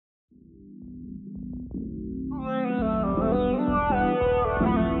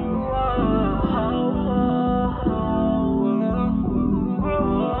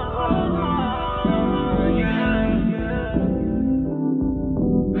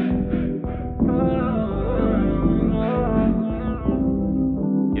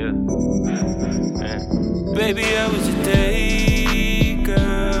Baby, I was your day,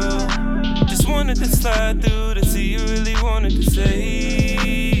 girl. Just wanted to slide through to see you really wanted to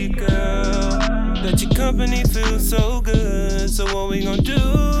say, girl, that your company feels so good. So what we gon'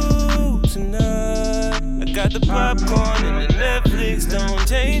 do tonight? I got the popcorn and the Netflix, don't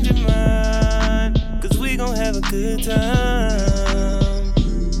change your mind, cause we gon' have a good time.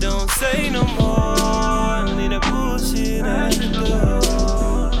 Don't say no more, leave that bullshit at the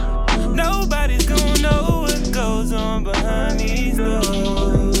door. Nobody's gon' know what goes on behind these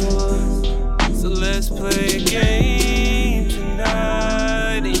doors. So let's play a game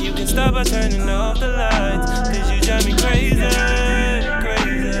tonight, and you can stop by turning off the lights, cause you drive me crazy,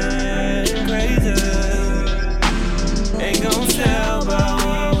 crazy, crazy. Ain't gon' tell about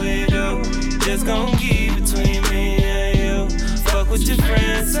what we do, just gon' keep between me and you. Fuck what your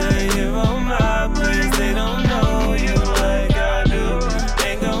friends say, you're on my place, they don't know you like I do.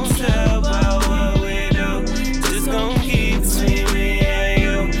 Ain't gon' tell about what we do, just gon' keep between me and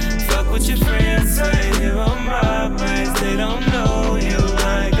you. Fuck what your friends say, you're on my place, they don't know you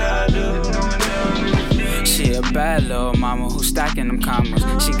like I do. She a bad little mama who stacking them commas.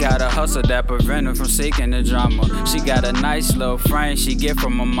 She got a hustle that prevent her from seeking the drama. She got a nice little frame she get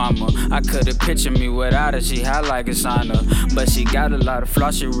from her mama. I could've pictured me without her, she hot like a sauna. But she got a lot of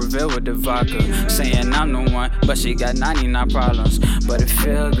flaws she reveal with the vodka. Saying I'm the one, but she got 99 problems. But it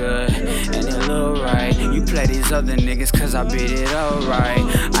feel good, and it look right. You play these other niggas cause I beat it alright.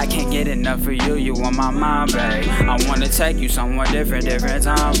 I can't get enough of you, you on my mind, babe. I wanna take you somewhere different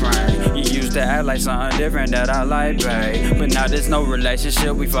time frame. You used to act like something different that I like, babe. But now there's no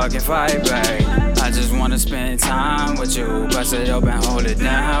relationship, we fucking fight, babe. I just wanna spend time with you, bust it up and hold it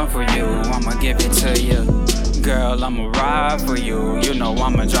down for you. I'ma give it to you, girl, I'ma ride for you. You know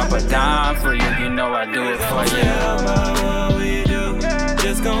I'ma drop a dime for you, you know I do it for you. What we do,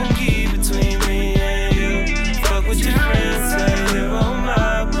 just gon' keep between me and you. Fuck what your friends say, you're on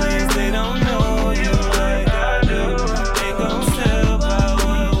my place, they don't know you like I do. Ain't gon' tell about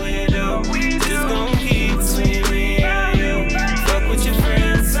what we do, just gon' keep between me and you. Fuck what your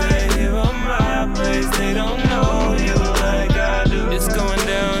friends say, you're on my place, they don't know you like I do. It's going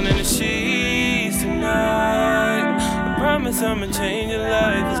down in the sheets tonight. I promise I'ma change your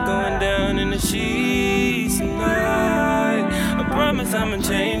life. It's going down in the sheets tonight. I promise I'ma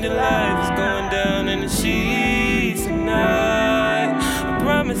change your life. It's going down in the sheets tonight. I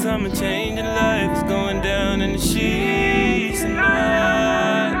promise I'ma change your life. It's going down in the sheets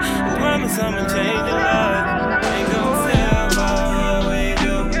tonight. I promise I'ma change your life.